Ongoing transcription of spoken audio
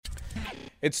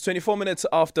It's 24 minutes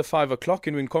after 5 o'clock,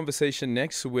 and we're in conversation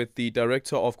next with the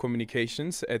Director of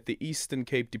Communications at the Eastern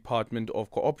Cape Department of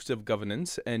Cooperative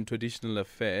Governance and Traditional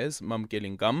Affairs,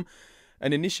 Mamkeli Ngam.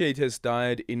 An initiate has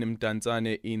died in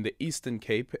Mdantsane in the Eastern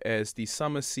Cape as the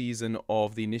summer season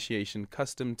of the initiation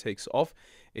custom takes off.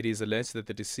 It is alleged that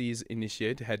the deceased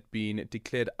initiate had been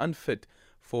declared unfit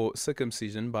for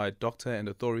circumcision by a doctor, and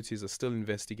authorities are still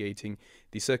investigating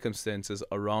the circumstances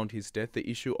around his death. The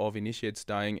issue of initiates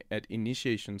dying at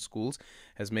initiation schools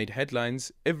has made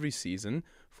headlines every season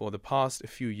for the past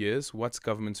few years. What's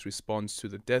government's response to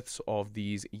the deaths of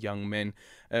these young men?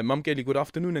 Mamkeli, good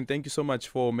afternoon, and thank you so much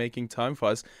for making time for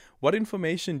us. What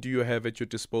information do you have at your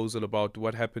disposal about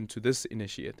what happened to this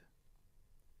initiate?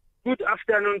 Good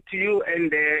afternoon to you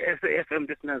and SAFM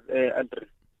listeners, Andrew.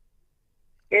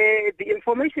 The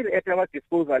information at our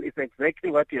disposal is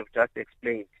exactly what you have just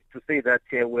explained, to say that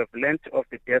we have learnt of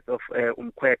the death of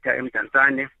Umkweta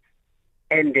Mdantsane,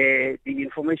 and the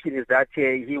information is that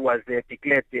he was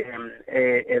declared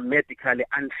medically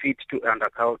unfit to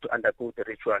undergo the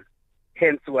ritual.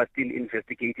 Hence, we are still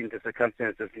investigating the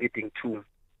circumstances leading to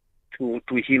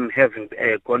him having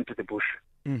gone to the bush.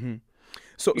 Mm-hmm.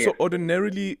 So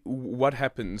ordinarily, what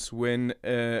happens when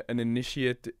an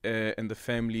initiate and the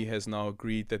family has now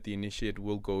agreed that the initiate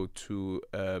will go to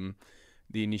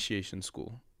the initiation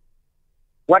school?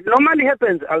 What normally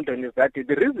happens, Alden, is that the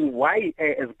reason why,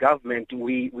 as government,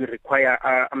 we require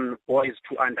boys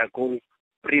to undergo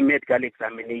pre-medical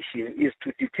examination is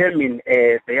to determine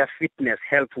their fitness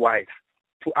health-wise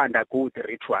to undergo the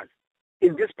ritual.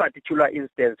 In this particular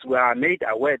instance, we are made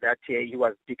aware that he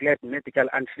was declared medical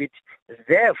unfit.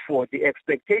 Therefore, the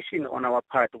expectation on our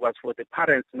part was for the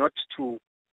parents not to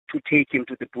take him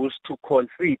to the bush, to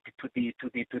concede to the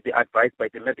advice by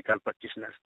the medical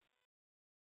practitioners.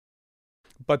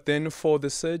 But then for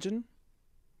the surgeon?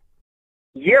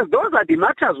 Yes, those are the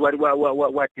matters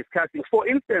we're discussing. For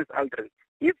instance, Aldrin,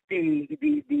 if the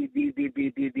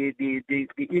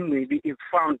inmate is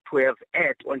found to have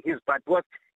erred on his part,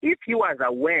 if he was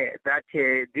aware that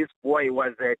this boy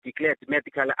was declared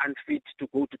medically unfit to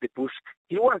go to the bush,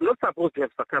 he was not supposed to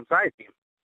have circumcised him.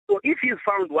 So if he is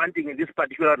found wanting in this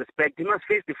particular respect, he must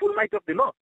face the full might of the law.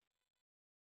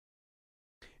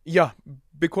 Yeah,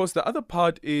 because the other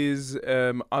part is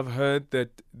I've heard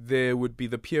that there would be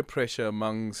the peer pressure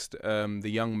amongst the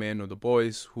young men or the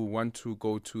boys who want to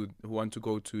go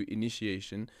to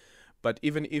initiation, but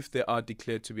even if they are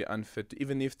declared to be unfit,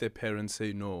 even if their parents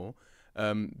say no,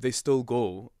 they still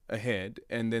go ahead,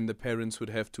 and then the parents would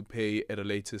have to pay at a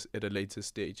later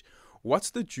stage. What's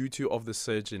the duty of the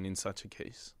surgeon in such a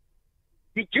case?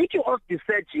 The duty of the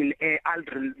surgeon,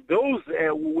 Aldrin, those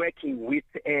working with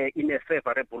in a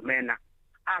favorable manner,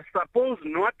 are supposed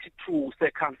not to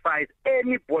circumcise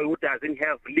any boy who doesn't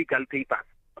have legal papers,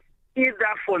 either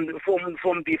from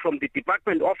the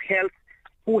Department of Health,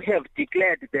 who have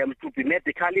declared them to be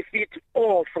medically fit,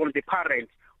 or from the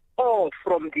parents, or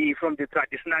from the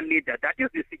traditional leader. That is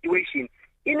the situation.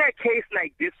 In a case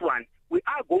like this one, we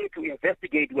are going to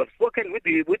investigate. We have spoken with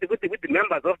the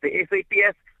members of the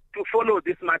SAPS to follow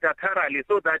this matter thoroughly,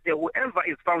 so that whoever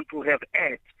is found to have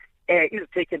erred is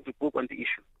taken to book on the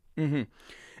issue. Mm-hmm.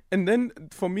 And then,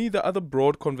 for me, the other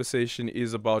broad conversation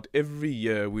is about every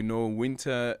year, we know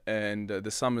winter and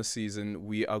the summer season,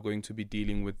 we are going to be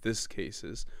dealing with these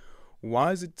cases.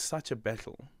 Why is it such a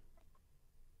battle?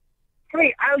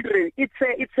 Hey, Aldrin, it's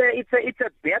a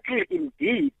battle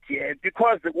indeed,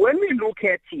 because when we look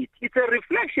at it, it's a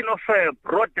reflection of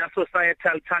broader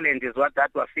societal challenges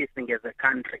that we're facing as a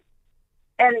country.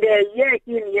 And year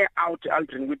in, year out,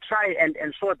 Aldrin, we try and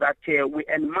ensure that we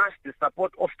enmass the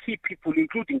support of key people,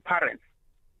 including parents,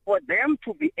 for them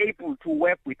to be able to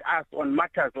work with us on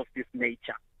matters of this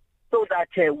nature, so that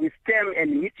we stem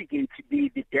and mitigate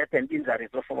the death and injuries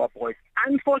of our boys.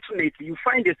 Unfortunately, you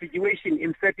find a situation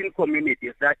in certain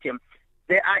communities that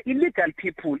there are illegal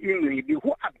people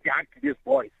who abduct these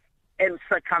boys and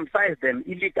circumcise them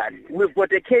illegally. We've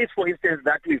got a case, for instance,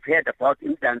 that we've heard about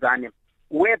in Tanzania,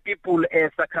 where people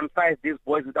circumcise these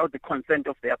boys without the consent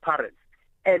of their parents.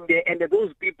 And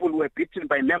those people were beaten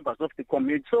by members of the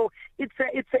community. So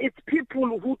it's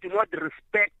people who do not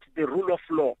respect the rule of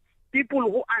law, people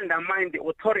who undermine the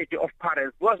authority of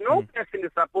parents. Because no person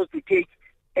is supposed to take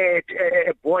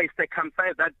a boy,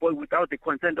 circumcise that boy without the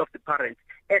consent of the parents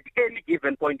at any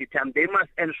given point in time. They must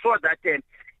ensure that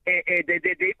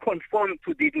they conform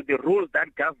to the rules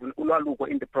that govern Ulalugo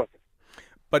in the process.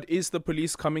 But is the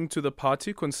police coming to the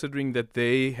party, considering that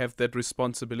they have that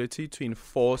responsibility to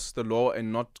enforce the law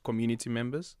and not community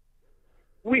members?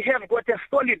 We have got a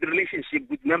solid relationship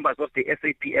with members of the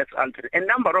SAPS. A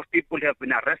number of people have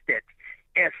been arrested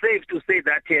safe to say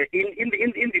that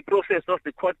in the process of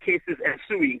the court cases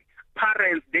ensuing,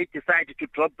 parents, they decided to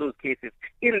drop those cases.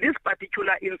 In this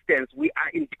particular instance, we are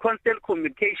in constant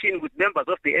communication with members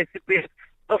of the SCPS,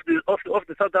 of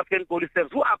the South African Police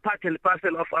Service, who are part and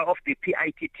parcel of the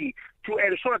PITT, to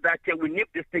ensure that we nip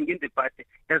this thing in the bud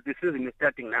as the season is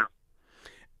starting now.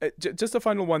 Just a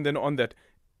final one then on that.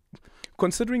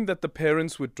 Considering that the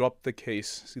parents would drop the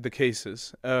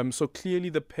cases, so clearly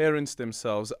the parents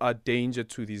themselves are danger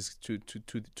to these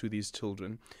to these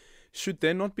children. Should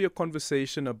there not be a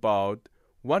conversation about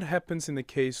what happens in the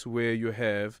case where you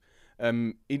have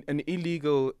an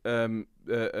illegal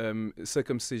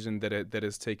circumcision that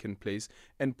has taken place,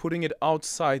 and putting it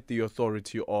outside the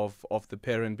authority of the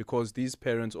parent, because these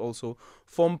parents also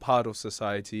form part of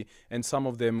society, and some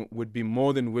of them would be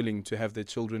more than willing to have their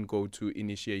children go to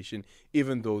initiation,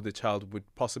 even though the child would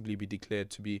possibly be declared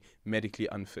to be medically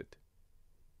unfit?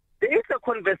 There is a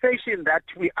conversation that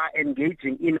we are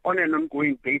engaging in on an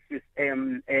ongoing basis,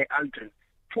 Aldrin,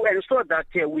 to ensure that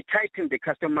we tighten the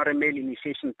Customary Male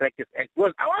Initiation Practice Act.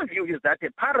 Because our view is that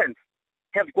parents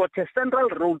have got a central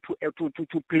role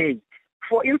to play.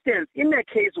 For instance, in a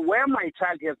case where my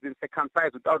child has been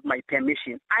circumcised without my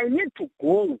permission, I need to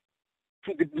go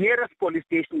to the nearest police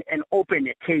station and open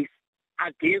a case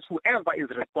against whoever is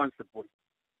responsible.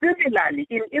 Similarly,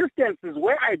 in instances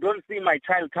where I don't see my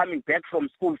child coming back from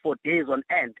school for days on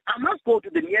end, I must go to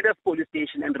the nearest police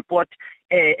station and report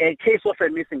a case of a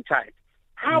missing child.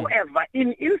 However,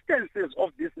 in instances of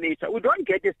this nature, we don't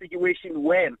get a situation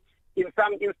where, in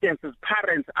some instances,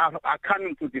 parents are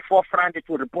coming to the forefront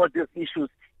to report these issues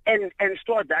and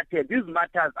ensure that these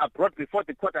matters are brought before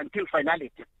the court until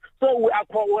finality. So we are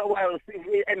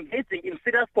engaging in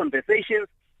serious conversations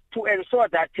to ensure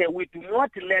that we do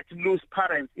not let loose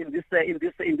parents in this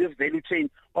value chain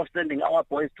of sending our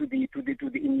boys to the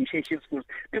initiation schools,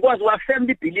 because we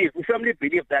firmly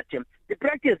believe that the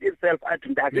practice itself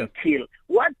doesn't kill.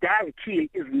 What does kill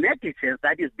is negligence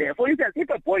that is there. For instance, if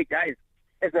a boy dies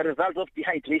as a result of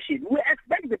dehydration, we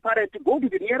expect the parent to go to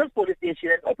the nearest police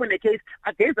station and open a case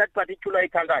against that particular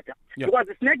Ikangata, because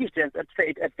it's negligence at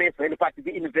face value, but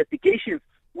the investigations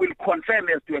will confirm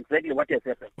as to exactly what has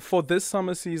happened. For this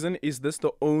summer season, is this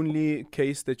the only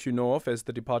case that you know of as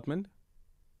the department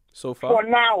so far? For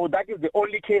now, that is the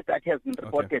only case that has been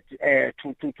reported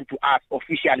to us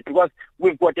officially, because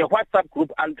we've got a WhatsApp group,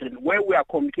 Aldrin, where we are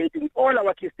communicating with all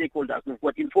our key stakeholders. We've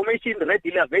got information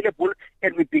readily available,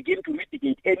 and we begin to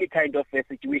mitigate any kind of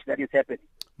situation that is happening.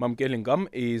 Mamkeli Ngam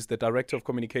is the Director of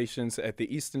Communications at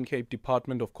the Eastern Cape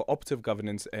Department of Cooperative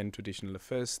Governance and Traditional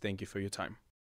Affairs. Thank you for your time.